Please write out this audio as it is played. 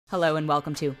Hello and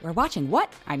welcome to We're Watching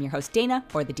What? I'm your host Dana,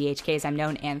 or the DHK as I'm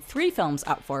known, and 3 films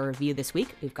up for review this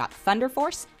week. We've got Thunder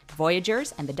Force,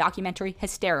 Voyagers, and the documentary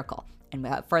Hysterical. And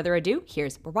without further ado,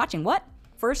 here's We're Watching What?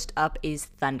 First up is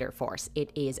Thunder Force.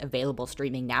 It is available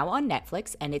streaming now on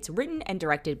Netflix, and it's written and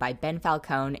directed by Ben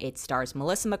Falcone. It stars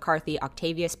Melissa McCarthy,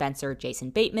 Octavia Spencer,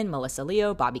 Jason Bateman, Melissa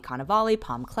Leo, Bobby Cannavale,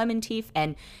 Pom Klementieff,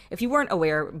 and if you weren't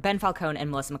aware, Ben Falcone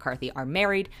and Melissa McCarthy are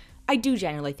married. I do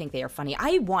generally think they are funny.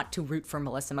 I want to root for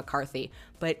Melissa McCarthy,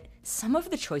 but some of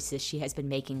the choices she has been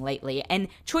making lately, and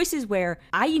choices where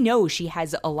I know she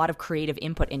has a lot of creative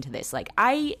input into this. Like,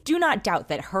 I do not doubt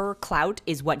that her clout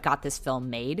is what got this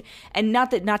film made, and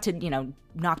not to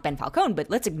knock Ben Falcone, but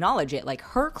let's acknowledge it. Like,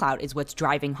 her clout is what's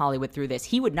driving Hollywood through this.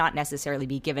 He would not necessarily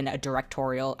be given a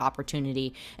directorial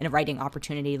opportunity and a writing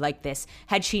opportunity like this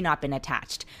had she not been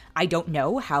attached. I don't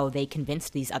know how they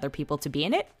convinced these other people to be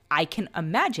in it. I can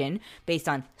imagine, based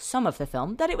on some of the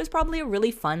film, that it was probably a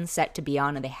really fun set to be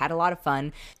on and they had a lot of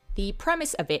fun. The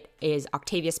premise of it is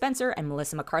Octavia Spencer and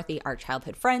Melissa McCarthy are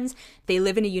childhood friends. They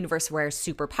live in a universe where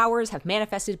superpowers have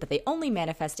manifested, but they only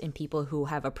manifest in people who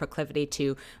have a proclivity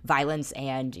to violence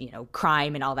and,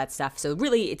 crime and all that stuff. So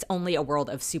really, it's only a world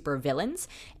of supervillains.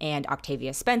 And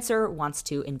Octavia Spencer wants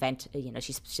to invent,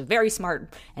 she's very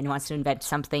smart and wants to invent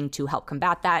something to help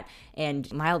combat that.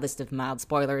 And mildest of mild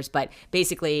spoilers, but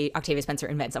basically Octavia Spencer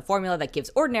invents a formula that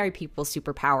gives ordinary people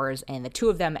superpowers, and the two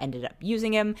of them ended up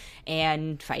using him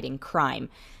and fighting crime.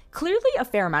 Clearly a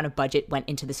fair amount of budget went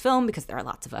into this film because there are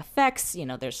lots of effects,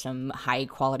 there's some high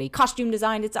quality costume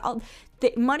design. It's all,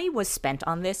 the money was spent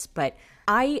on this, but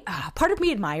part of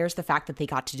me admires the fact that they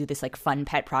got to do this like fun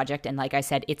pet project. And like I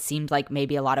said, it seemed like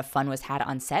maybe a lot of fun was had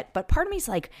on set, but part of me is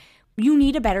like, you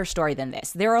need a better story than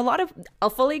this. There are I'll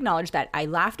fully acknowledge that I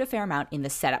laughed a fair amount in the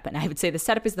setup, and I would say the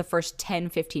setup is the first 10,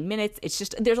 15 minutes. It's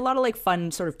just, there's a lot of like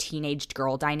fun sort of teenaged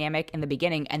girl dynamic in the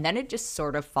beginning, and then it just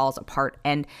sort of falls apart.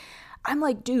 And I'm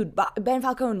like, dude, Ben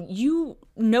Falcone, you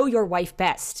know your wife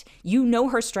best. You know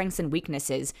her strengths and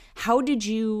weaknesses. How did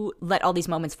you let all these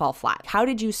moments fall flat? How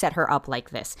did you set her up like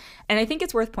this? And I think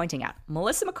it's worth pointing out,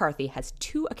 Melissa McCarthy has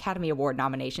 2 Academy Award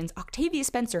nominations. Octavia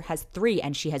Spencer has 3,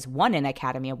 and she has won an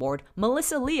Academy Award.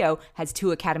 Melissa Leo has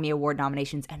 2 Academy Award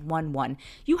nominations and won 1.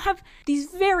 You have these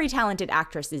very talented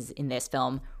actresses in this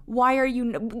film.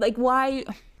 Why?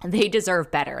 They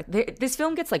deserve better. This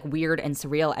film gets like weird and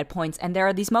surreal at points, and there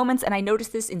are these moments, and I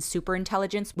noticed this in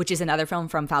Superintelligence, which is another film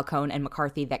from Falcone and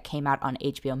McCarthy that came out on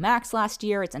HBO Max last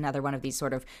year. It's another one of these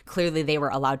sort of, clearly they were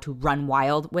allowed to run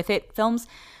wild with it films.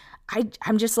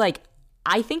 I'm just like,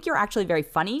 I think you're actually very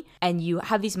funny, and you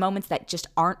have these moments that just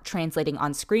aren't translating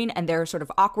on screen, and they're sort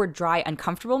of awkward, dry,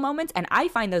 uncomfortable moments, and I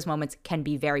find those moments can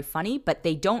be very funny, but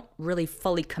they don't really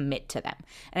fully commit to them.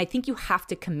 And I think you have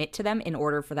to commit to them in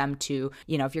order for them to,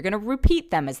 if you're going to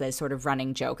repeat them as this sort of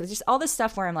running joke. It's just all this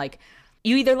stuff where I'm like,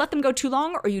 you either let them go too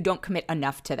long or you don't commit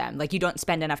enough to them. Like, you don't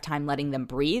spend enough time letting them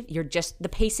breathe. The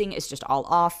pacing is just all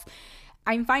off.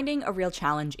 I'm finding a real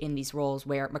challenge in these roles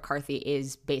where McCarthy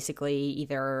is basically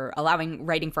either allowing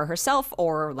writing for herself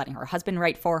or letting her husband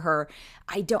write for her.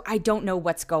 I don't know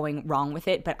what's going wrong with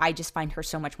it, but I just find her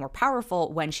so much more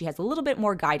powerful when she has a little bit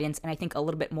more guidance and I think a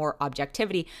little bit more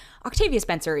objectivity. Octavia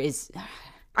Spencer is,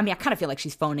 I kind of feel like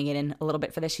she's phoning it in a little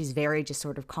bit for this. She's very just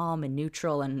sort of calm and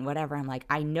neutral and whatever. I'm like,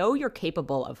 I know you're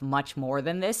capable of much more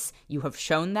than this. You have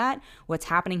shown that. What's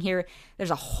happening here? There's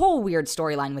a whole weird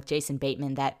storyline with Jason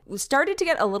Bateman that started to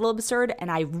get a little absurd, and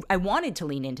I wanted to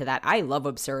lean into that. I love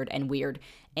absurd and weird,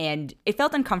 and it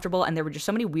felt uncomfortable, and there were just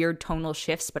so many weird tonal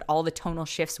shifts, but all the tonal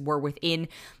shifts were within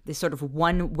this sort of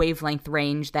one wavelength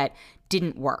range that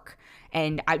didn't work.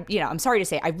 And I'm sorry to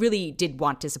say, I really did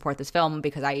want to support this film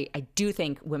because I do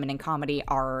think women in comedy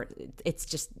it's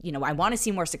just, I want to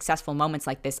see more successful moments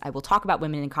like this. I will talk about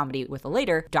women in comedy with a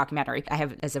later documentary I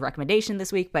have as a recommendation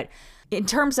this week. But in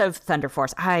terms of Thunder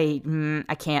Force, I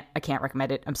can't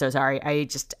recommend it. I'm so sorry.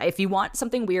 If you want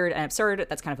something weird and absurd,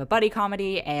 that's kind of a buddy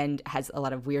comedy and has a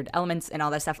lot of weird elements and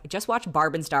all that stuff, just watch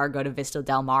Barb and Star Go to Vista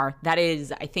Del Mar.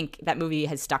 I think that movie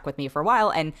has stuck with me for a while,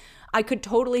 and I could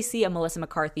totally see a Melissa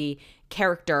McCarthy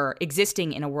character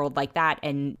existing in a world like that.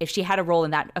 And if she had a role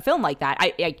in a film like that,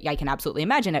 I can absolutely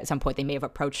imagine at some point they may have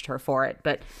approached her for it.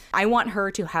 But I want her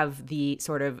to have the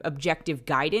sort of objective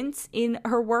guidance in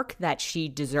her work that she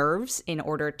deserves in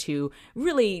order to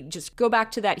really just go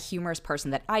back to that humorous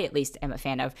person that I at least am a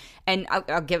fan of. And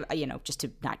I'll give, just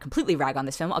to not completely rag on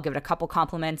this film, I'll give it a couple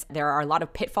compliments. There are a lot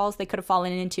of pitfalls they could have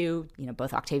fallen into.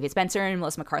 Both Octavia Spencer and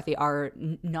Melissa McCarthy are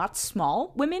not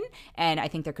small women, and I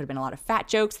think there could have been a lot of fat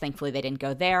jokes. Thankfully, they they didn't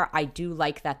go there. I do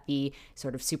like that the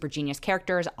sort of super genius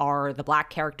characters are the Black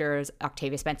characters.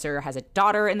 Octavia Spencer has a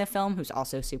daughter in the film who's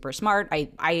also super smart.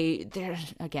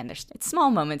 There's it's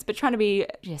small moments, but trying to be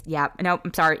just,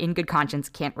 I'm sorry, in good conscience,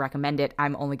 can't recommend it.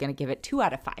 I'm only going to give it 2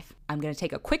 out of 5. I'm going to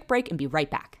take a quick break and be right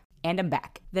back. And I'm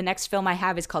back. The next film I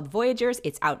have is called Voyagers.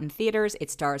 It's out in theaters.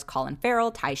 It stars Colin Farrell,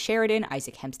 Ty Sheridan,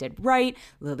 Isaac Hempstead Wright,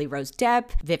 Lily Rose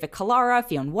Depp, Vivek Kallara,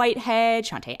 Fionn Whitehead,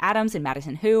 Shantae Adams, and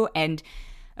Madison Hu. And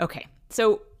okay,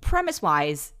 so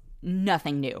premise-wise,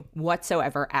 nothing new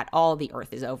whatsoever at all. The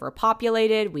Earth is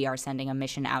overpopulated. We are sending a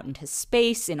mission out into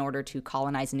space in order to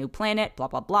colonize a new planet, blah,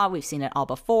 blah, blah. We've seen it all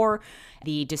before.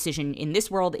 The decision in this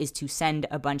world is to send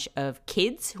a bunch of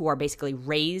kids who are basically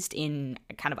raised in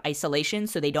kind of isolation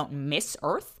so they don't miss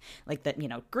Earth, like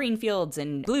the, green fields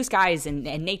and blue skies and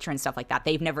nature and stuff like that.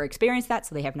 They've never experienced that,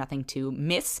 so they have nothing to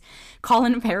miss.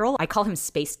 Colin Farrell, I call him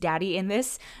Space Daddy in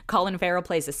this. Colin Farrell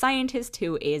plays a scientist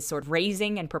who is sort of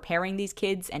raising and preparing these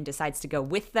kids and decides to go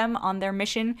with them on their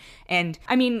mission. And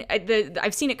I mean,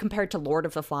 I've seen it compared to Lord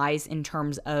of the Flies in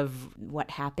terms of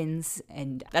what happens,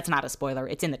 and that's not a spoiler,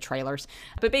 it's in the trailers.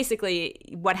 But basically,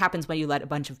 what happens when you let a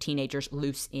bunch of teenagers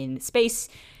loose in space,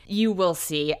 you will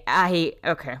see.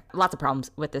 Lots of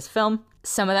problems with this film.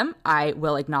 Some of them, I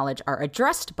will acknowledge, are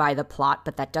addressed by the plot,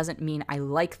 but that doesn't mean I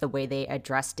like the way they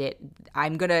addressed it.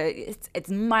 It's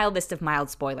mildest of mild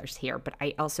spoilers here, but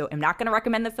I also am not gonna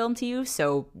recommend the film to you,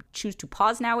 so choose to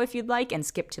pause now if you'd like and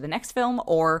skip to the next film,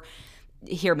 or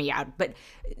hear me out. But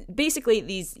basically,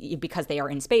 these, because they are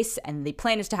in space, and the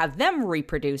plan is to have them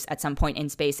reproduce at some point in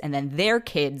space, and then their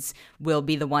kids will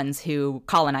be the ones who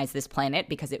colonize this planet,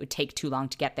 because it would take too long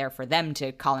to get there for them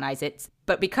to colonize it.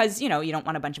 But because, you don't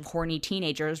want a bunch of horny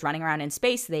teenagers running around in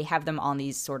space, they have them on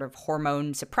these sort of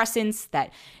hormone suppressants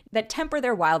that temper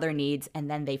their wilder needs,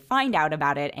 and then they find out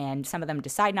about it, and some of them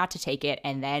decide not to take it,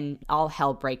 and then all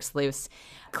hell breaks loose.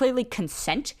 Clearly,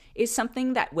 consent is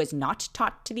something that was not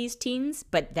taught to these teens,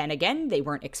 but then again, they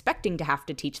weren't expecting to have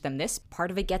to teach them this.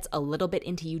 Part of it gets a little bit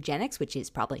into eugenics, which is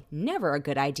probably never a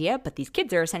good idea, but these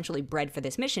kids are essentially bred for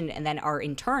this mission and then are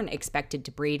in turn expected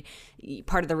to breed.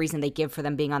 Part of the reason they give for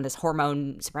them being on this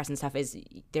hormone suppressant stuff is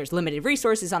there's limited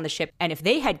resources on the ship, and if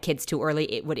they had kids too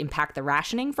early, it would impact the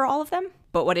rationing for all of them.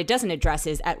 But what it doesn't address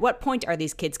is, at what point are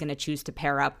these kids going to choose to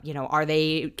pair up? Are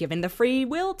they given the free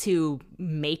will to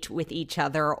mate with each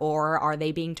other, or are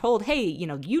they being told, hey,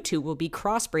 you two will be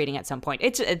crossbreeding at some point?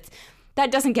 It's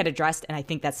that doesn't get addressed, and I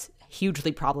think that's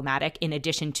hugely problematic, in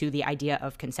addition to the idea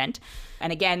of consent.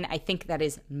 And again, I think that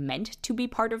is meant to be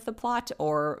part of the plot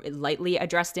or lightly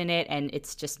addressed in it, and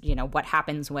it's just, what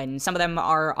happens when some of them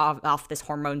are off this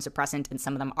hormone suppressant and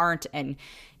some of them aren't. And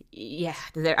yeah,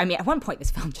 at one point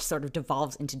this film just sort of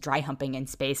devolves into dry humping in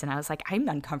space, and I was like, I'm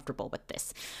uncomfortable with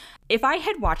this. If I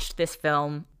had watched this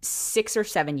film 6 or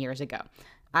 7 years ago,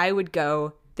 I would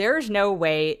go, there's no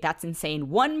way, that's insane.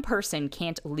 One person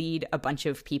can't lead a bunch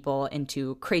of people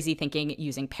into crazy thinking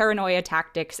using paranoia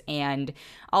tactics and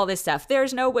all this stuff.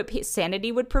 There's no way sanity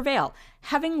would prevail.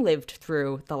 Having lived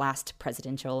through the last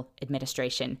presidential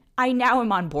administration, I now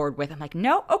am on board with, I'm like,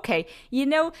 no, okay,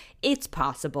 it's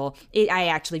possible. I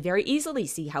actually very easily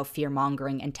see how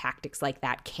fear-mongering and tactics like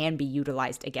that can be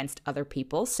utilized against other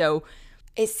people. So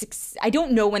I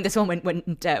don't know when this one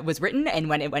was written and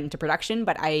when it went into production,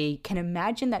 but I can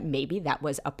imagine that maybe that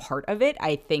was a part of it.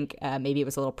 I think maybe it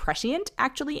was a little prescient,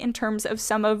 actually, in terms of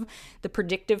some of the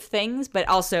predictive things, but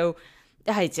also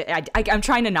I'm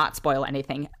trying to not spoil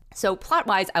anything. So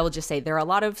plot-wise, I will just say there are a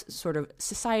lot of sort of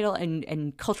societal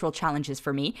and cultural challenges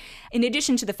for me, in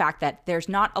addition to the fact that there's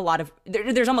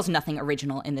almost nothing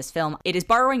original in this film. It is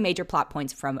borrowing major plot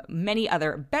points from many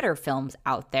other better films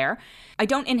out there. I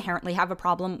don't inherently have a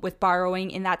problem with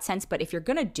borrowing in that sense, but if you're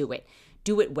going to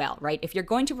do it well, right? If you're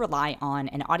going to rely on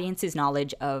an audience's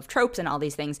knowledge of tropes and all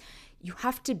these things, you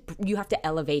have to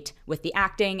elevate with the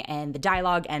acting and the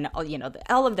dialogue and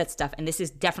all of that stuff. And this is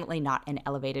definitely not an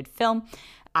elevated film.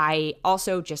 I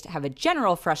also just have a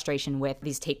general frustration with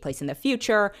these take place in the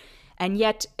future. And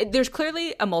yet there's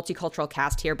clearly a multicultural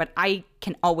cast here, but I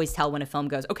can always tell when a film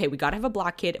goes, okay, we got to have a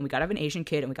Black kid and we got to have an Asian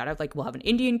kid and we got to have we'll have an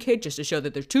Indian kid just to show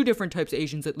that there's 2 different types of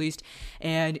Asians at least.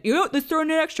 And let's throw in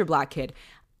an extra Black kid.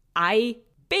 I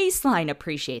baseline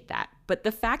appreciate that. But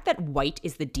the fact that white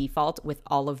is the default with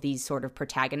all of these sort of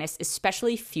protagonists,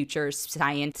 especially future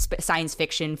science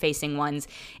fiction facing ones,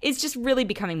 is just really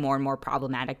becoming more and more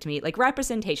problematic to me.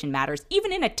 Representation matters.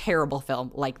 Even in a terrible film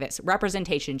like this,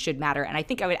 representation should matter. And I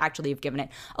think I would actually have given it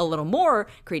a little more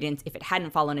credence if it hadn't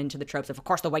fallen into the tropes of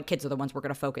course, the white kids are the ones we're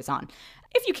going to focus on.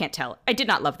 If you can't tell, I did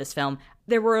not love this film.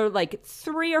 There were like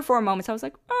 3 or 4 moments I was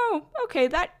like, oh, okay,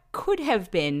 that could have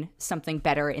been something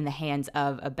better in the hands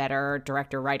of a better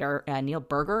director-writer. Neil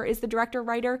Berger is the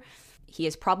director-writer. He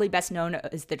is probably best known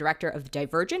as the director of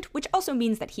Divergent, which also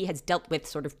means that he has dealt with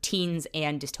sort of teens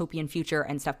and dystopian future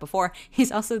and stuff before.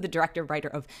 He's also the director-writer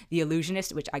of The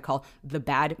Illusionist, which I call the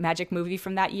bad magic movie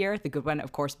from that year. The good one,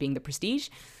 of course, being The Prestige.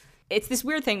 It's this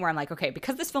weird thing where I'm like, okay,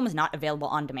 because this film is not available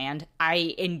on demand,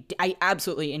 I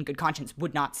absolutely, in good conscience,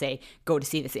 would not say go to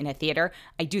see this in a theater.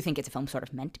 I do think it's a film sort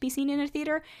of meant to be seen in a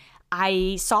theater.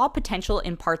 I saw potential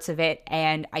in parts of it,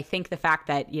 and I think the fact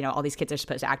that, you know, all these kids are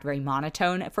supposed to act very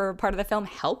monotone for part of the film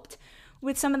helped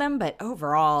with some of them, but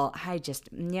overall, I just,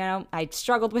 you know, I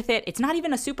struggled with it. It's not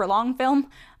even a super long film.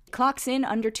 Clocks in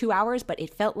under 2 hours, but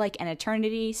it felt like an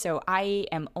eternity, so I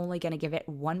am only going to give it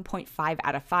 1.5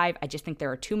 out of 5. I just think there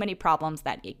are too many problems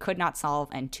that it could not solve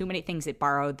and too many things it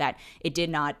borrowed that it did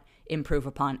not improve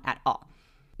upon at all.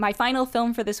 My final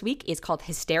film for this week is called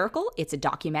Hysterical. It's a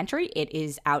documentary. It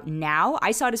is out now.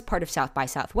 I saw it as part of South by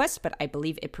Southwest, but I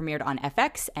believe it premiered on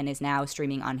FX and is now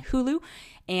streaming on Hulu.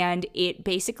 And it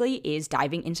basically is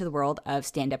diving into the world of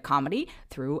stand-up comedy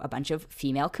through a bunch of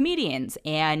female comedians.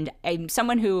 And I'm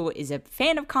someone who is a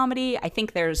fan of comedy. I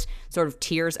think there's sort of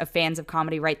tiers of fans of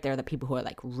comedy, right? There are the people who are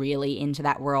like really into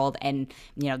that world. And,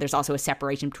 you know, there's also a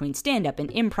separation between stand-up and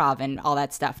improv and all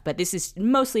that stuff. But this is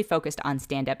mostly focused on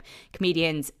stand-up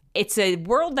comedians. It's a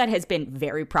world that has been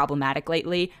very problematic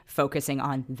lately, focusing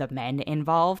on the men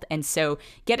involved. And so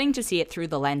getting to see it through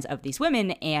the lens of these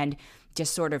women and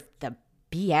just sort of the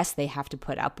BS they have to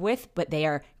put up with, but they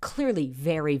are clearly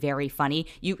very, very funny.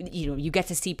 You know, you get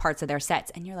to see parts of their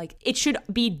sets and you're like, it should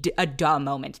be a duh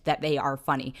moment that they are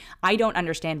funny. I don't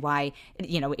understand why,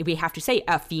 you know, we have to say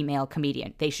a female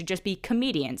comedian. They should just be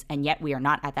comedians. And yet we are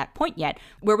not at that point yet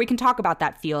where we can talk about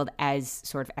that field as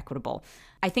sort of equitable.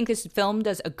 I think this film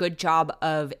does a good job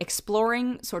of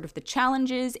exploring sort of the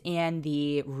challenges and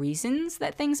the reasons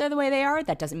that things are the way they are.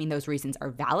 That doesn't mean those reasons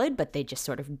are valid, but they just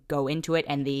sort of go into it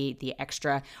and the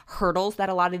extra hurdles that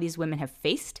a lot of these women have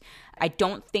faced. I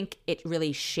don't think it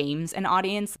really shames an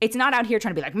audience. It's not out here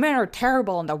trying to be like, men are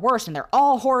terrible and the worst and they're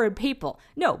all horrid people.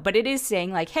 No, but it is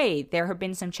saying like, hey, there have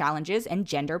been some challenges and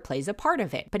gender plays a part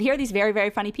of it. But here are these very, very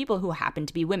funny people who happen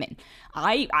to be women.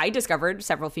 I discovered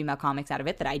several female comics out of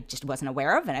it that I just wasn't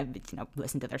aware of, and I've, you know,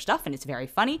 listened to their stuff, and it's very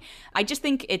funny. I just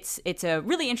think it's a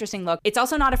really interesting look. It's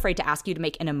also not afraid to ask you to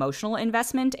make an emotional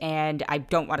investment, and I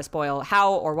don't want to spoil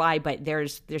how or why, but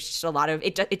there's just a lot of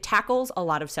it tackles a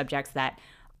lot of subjects that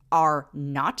are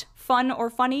not fun or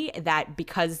funny, that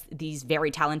because these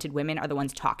very talented women are the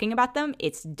ones talking about them,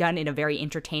 it's done in a very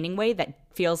entertaining way that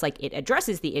feels like it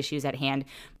addresses the issues at hand,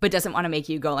 but doesn't want to make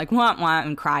you go like, wah, wah,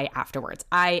 and cry afterwards.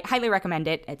 I highly recommend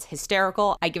it. It's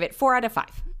hysterical. I give it 4 out of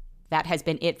 5. That has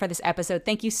been it for this episode.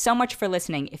 Thank you so much for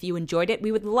listening. If you enjoyed it,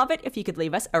 we would love it if you could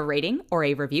leave us a rating or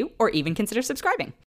a review or even consider subscribing.